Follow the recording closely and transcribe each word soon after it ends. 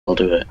I'll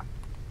do it.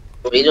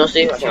 What are you doing,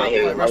 Steve? I can't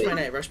hear you. Rush point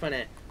A, rush point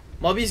A.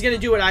 Mubby's gonna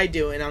do what I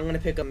do, and I'm gonna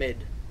pick a mid.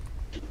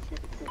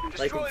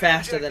 Like,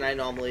 faster than I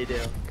normally do.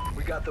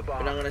 But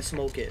I'm gonna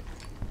smoke it.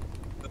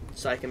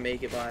 So I can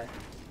make it by.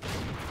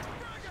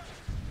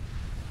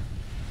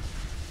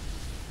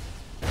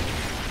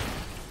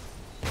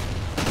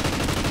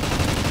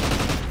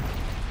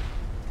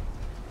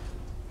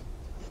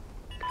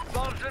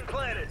 Bomb's been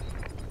planted.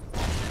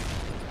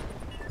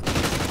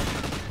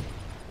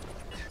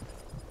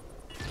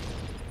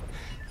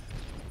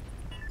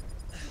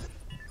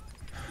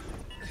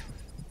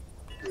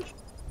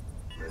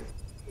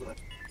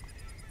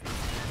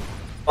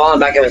 Falling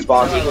back at his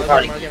boss. You can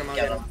probably I'll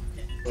get him.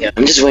 Yeah.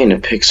 I'm just waiting to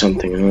pick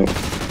something up.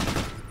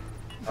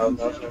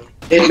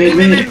 Okay.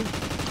 Mid.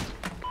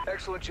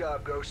 Excellent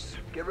job, Ghosts.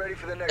 Get ready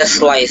for the A next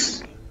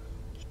slice.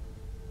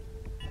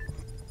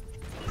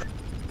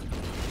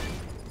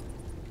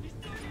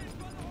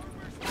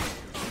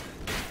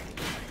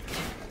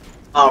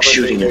 Oh,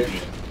 Shooting at me.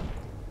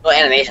 no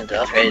animation too.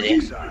 That's crazy.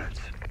 sides.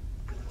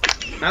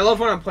 I love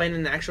when I'm playing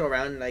an actual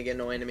round and I get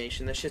no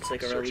animation. This shit's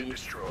like a Search and relief.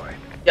 destroy.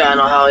 Yeah, I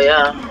know how.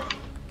 Yeah.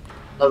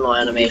 Love no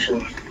animation.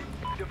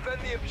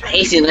 Defend the I objective.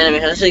 hate seeing the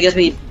animation. This shit gets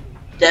me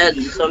dead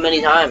so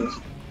many times.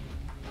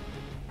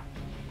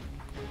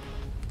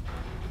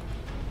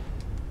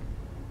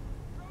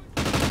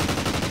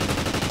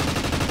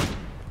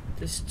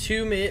 There's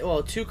two mid,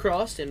 well, two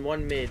crossed and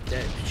one mid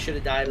that should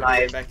have died when I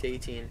went back to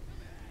 18.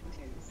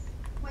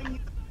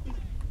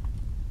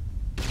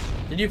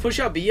 Did you push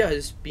out B or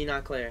is B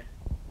not clear?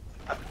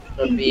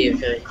 It'll be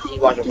if he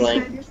watching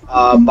playing.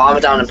 Bomb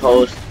it down and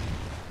post.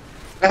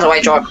 That's a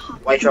white truck.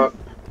 White truck.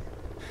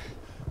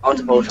 I want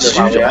to post this.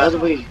 Dude, all the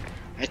way.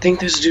 I think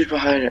there's a dude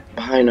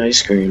behind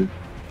ice cream.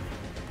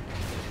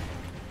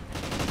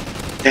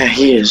 Yeah,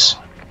 he is.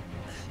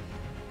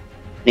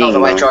 That was a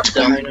white truck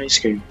still. Behind ice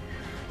cream.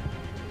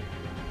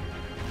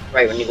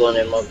 Right when you go in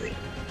there, Mowgli.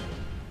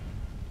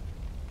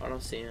 I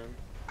don't see him.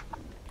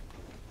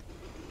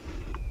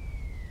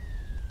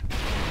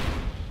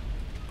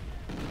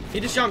 He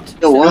just jumped.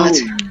 Yo, what?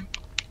 So,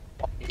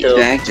 He's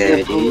back there,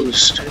 Yeah, dude.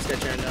 post. I just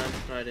got turned on.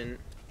 No, I didn't.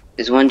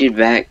 There's one dude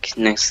back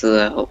next to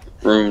the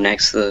room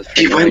next to the.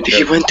 He went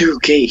freaking through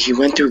gate. He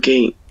went through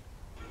gate.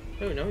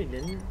 Oh, no, he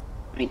didn't.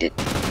 He did.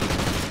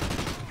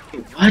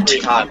 What?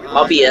 He's high.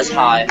 Mubby is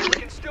high. We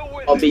can still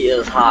win. Mubby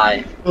is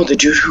high. Oh, the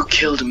dude who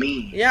killed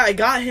me. Yeah, I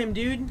got him,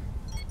 dude.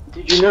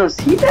 Did you not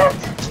see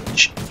that?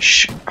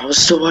 Shh. I was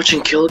still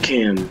watching kill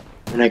cam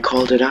when I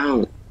called it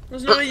out.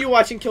 There's no way you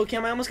watching kill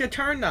cam. I almost got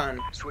turned on.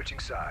 Switching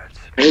sides.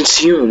 I didn't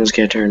see you almost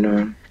get turned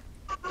on.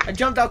 I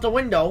jumped out the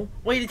window,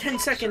 waited 10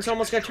 seconds,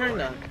 almost got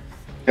turned on.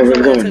 Hey, where we It's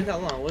not gonna going? take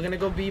that long. We're gonna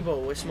go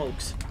Bebo with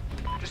smokes.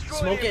 Destroy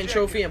Smoke the it and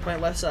trophy and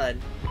plant left side.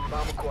 objective.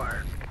 Bomb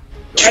acquired.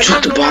 You dropped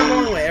Everyone the go around the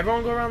bomb. long way.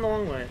 Everyone go around the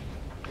long way.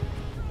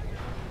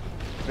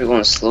 We're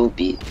going slow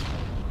beat.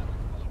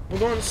 We're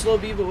going slow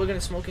B, but we're gonna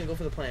smoke it and go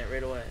for the plant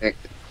right away. Heck.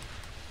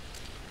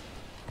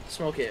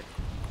 Smoke it.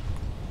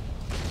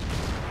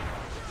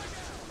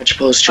 Watch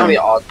post, Trying to be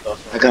John. odd though.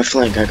 I got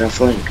flank.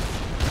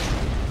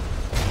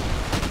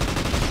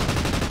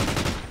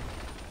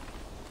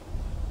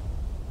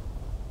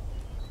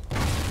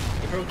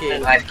 You broke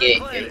it. Knife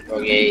gate. Yeah,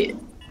 bro, gate.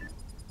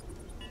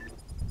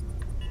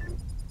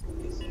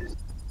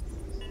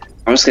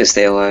 I'm just gonna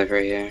stay alive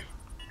right here.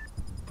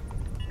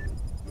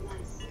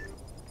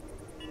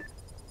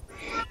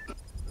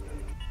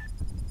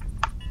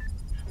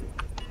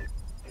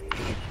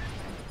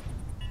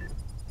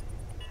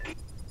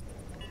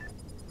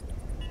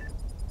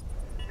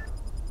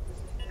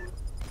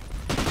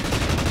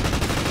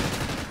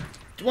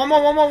 One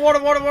more, water.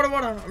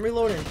 I'm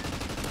reloading.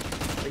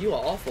 Oh, you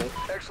are awful.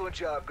 Excellent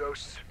job,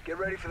 Ghosts. Get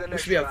ready for the We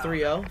next should be up round.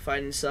 3-0 if I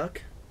didn't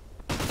suck.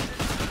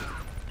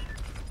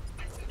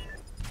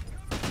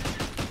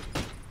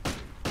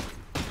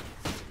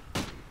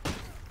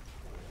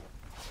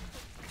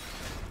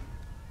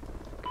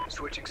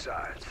 Switching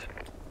sides.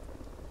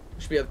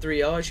 We should be up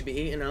 3-0. I should be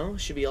 8-0.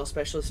 Should be all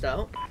specialist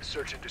out.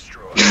 Search and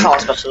destroy. Oh,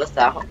 specialist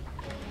out.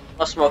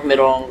 I'll smoke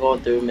middle and go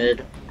through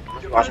mid.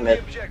 Watch Defend mid.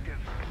 the objective.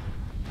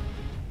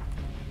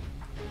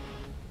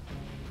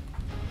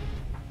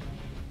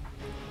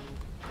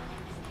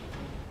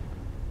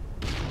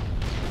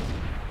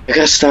 I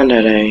got stunned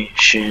at A.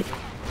 Shit.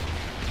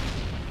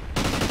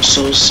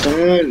 So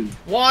stunned.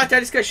 What? I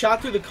just got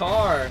shot through the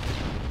car.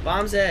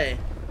 Bombs A.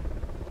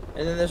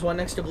 And then there's one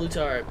next to blue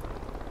tarp.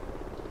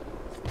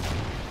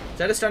 Is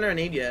that a stunner or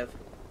nade you have?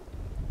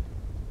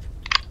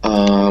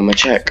 A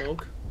check.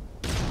 Smoke.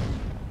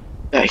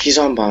 Yeah, he's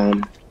on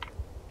bomb.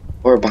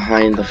 Or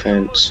behind the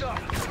fence.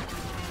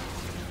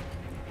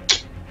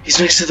 He's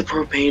next to the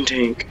propane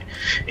tank.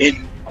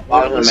 In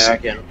Bottom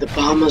American. the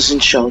bomb was in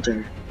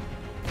shelter.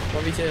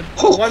 1v2.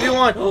 Oh.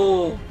 1v1.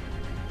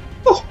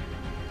 Oh.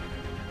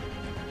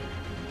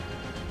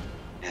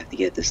 I have to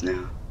get this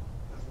now.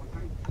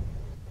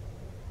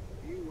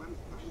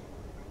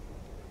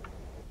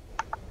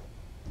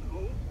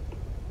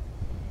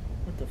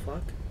 What the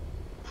fuck?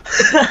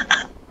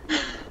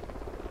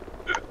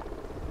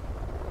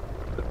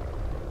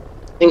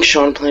 I think think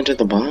Sean planted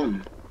the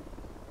bomb.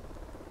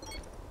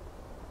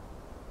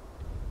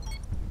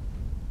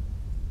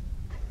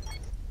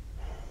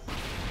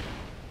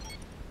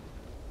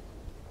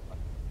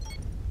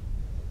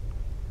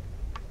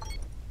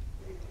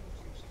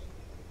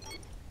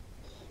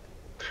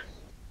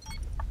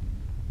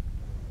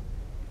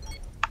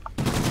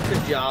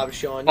 Good job,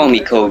 Sean. Call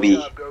me Kobe.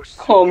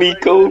 Call me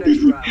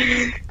Kobe.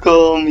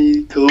 Call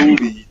me Kobe,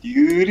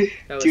 dude.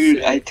 That was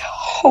Dude, sick.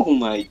 oh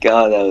my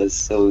god, that was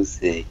so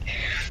sick.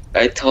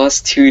 I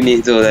tossed 2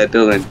 nades over that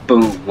building.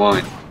 Boom,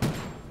 1.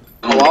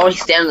 Oh, why would he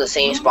stand in the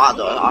same spot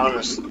though? I don't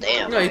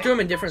understand. No, you threw him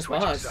in different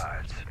spots.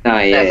 Nah,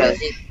 yeah.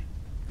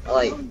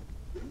 Like,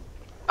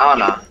 I don't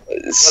know.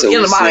 It's So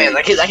so sick.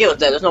 that kid was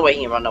dead. There's no way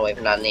he can run away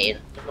from that nade.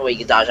 There's no way he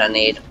can dodge that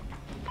nade.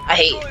 I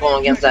hate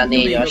going against that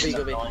nade. Go That's B, just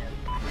go B. annoying.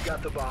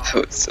 That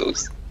was so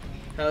sick.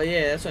 Hell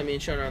yeah, that's why me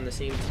and Sean are on the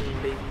same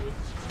team, baby.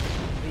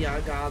 We are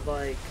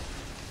godlike.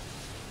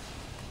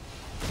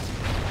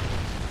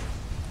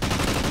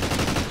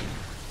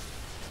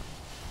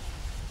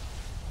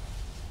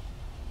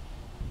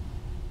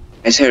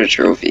 I just had a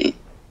trophy.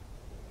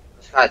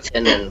 There's got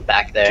 10 in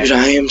back there. Dude,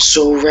 I am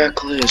so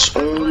reckless.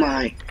 Oh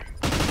my.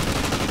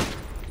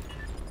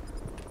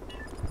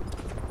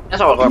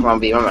 That's all I was working on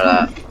B. Remember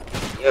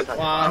that.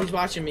 Wow, he's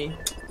watching me.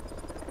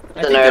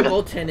 I The think they're nerd.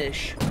 both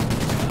 10-ish.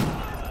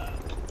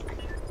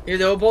 Here,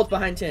 they're both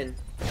behind 10.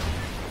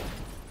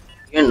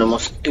 You're in the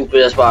most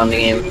stupidest spot in the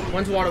game.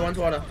 One's water, one's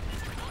water.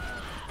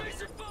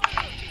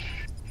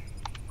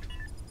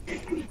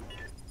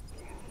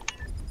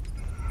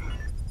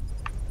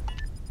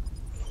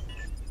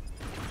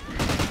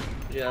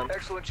 Yeah.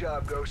 Excellent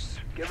job, Ghosts.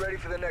 Get ready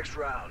for the next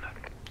round.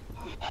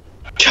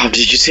 Job,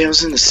 did you see I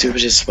was in the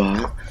stupidest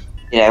spot?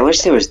 Yeah, I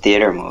wish there was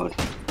theater mode.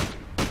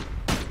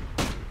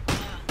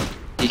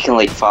 You can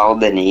like follow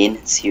the nade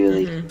and see where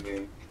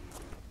Mhm.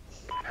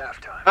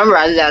 Halftime. Remember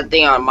I did that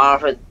thing on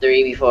Modern Warfare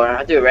 3 before.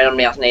 I threw a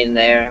randomly off nade in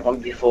there one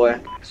before.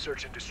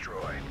 Search and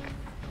destroy.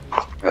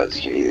 That was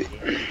crazy.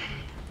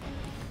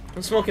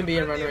 I'm smoking B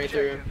and running right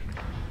through.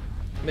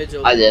 Mid's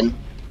open. I did.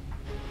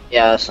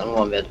 Yes, I'm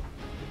going mid.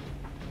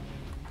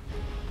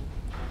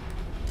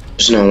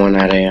 There's no one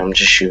at A, I'm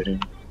just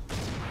shooting.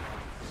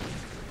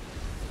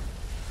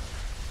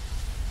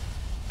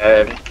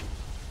 Third.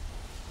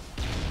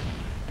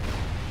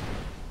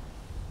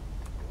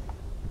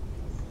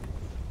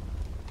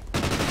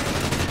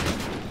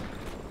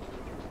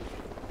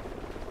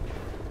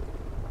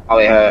 Oh,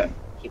 we hurt.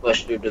 He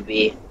pushed through to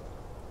B.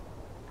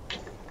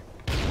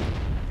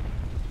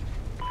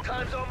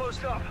 Time's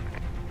almost up.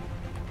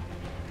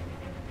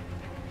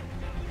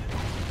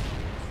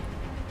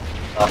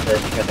 Off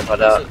this, get the cut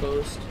That's out. a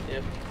ghost.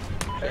 Yep.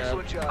 Yeah.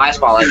 Excellent job. My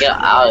spot, like, get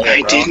out of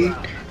here, bro.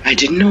 I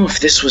didn't know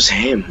if this was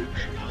him.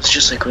 I was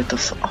just like, what the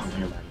fuck? Oh,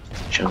 never mind.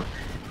 Show.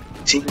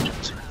 See the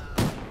Johnson.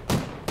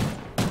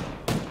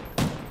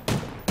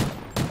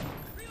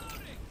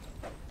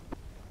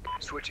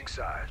 Switching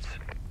sides.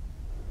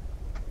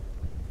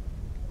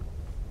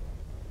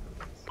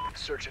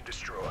 Search and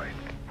destroy.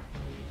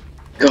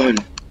 Going.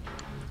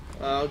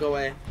 I'll go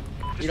away.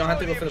 You don't have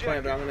to go for the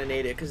plant, but I'm gonna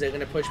nade it because they're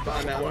gonna push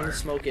bomb. I want to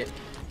smoke it.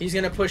 He's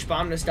gonna push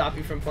bomb to stop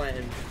you from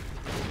planting.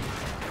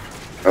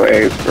 Oh,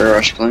 we're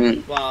rush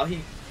playing. Wow, he.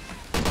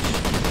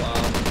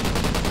 Wow.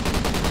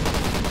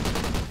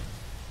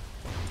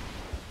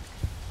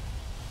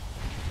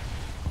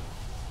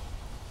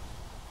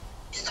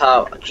 He's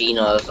top.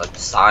 Gina is like the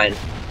sign.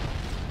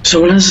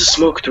 So when does the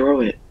smoke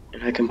throw it?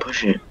 And I can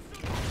push it.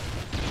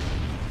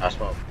 I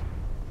smoke.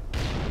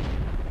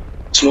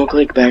 Smoke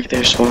like back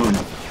there spawn.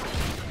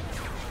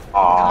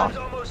 Aww. Time's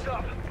almost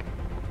up.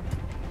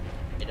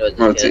 You know what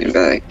Rotating this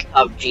is? back.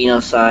 Top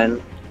Gina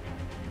sign.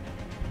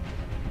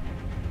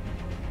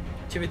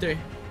 2v3.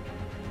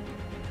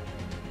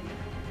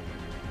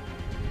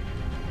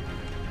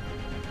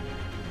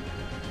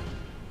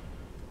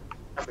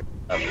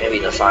 Maybe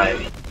the sign.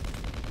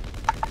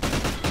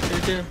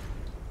 2v2.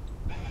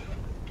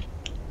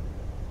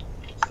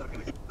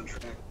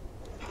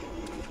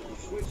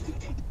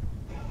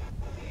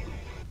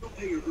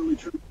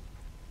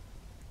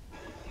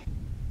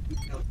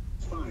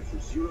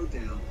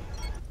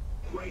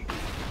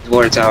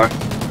 Water tower.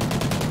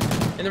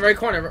 In the right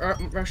corner,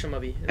 rush him,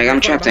 Mubby. I got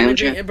him trapped, I got him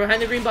trapped. Behind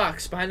the green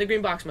box,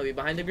 Mubby.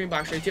 Behind the green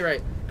box, right to your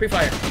right.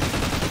 Pre-fire.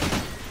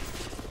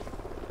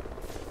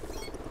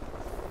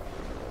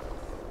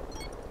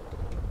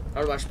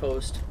 I'll watch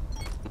post.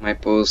 My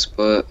post,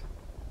 but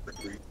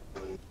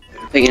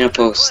picking a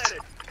post.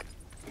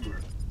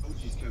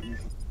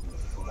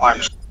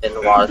 Watch in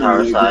the water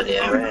tower side,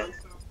 yeah, right.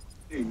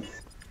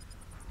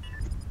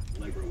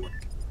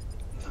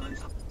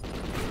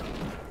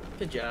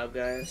 Good job,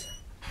 guys.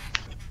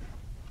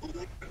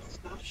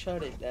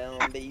 Shut it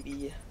down,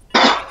 baby.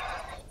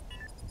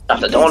 Stop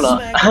the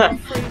donut.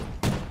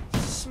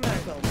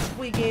 Smack him.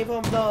 We gave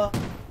him the.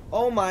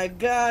 Oh my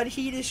god,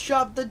 he just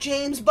dropped the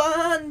James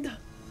Bond!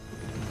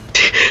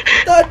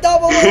 The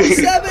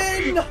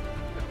 007! A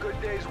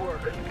good day's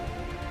work.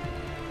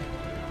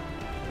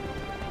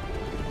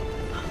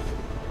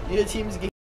 Your team's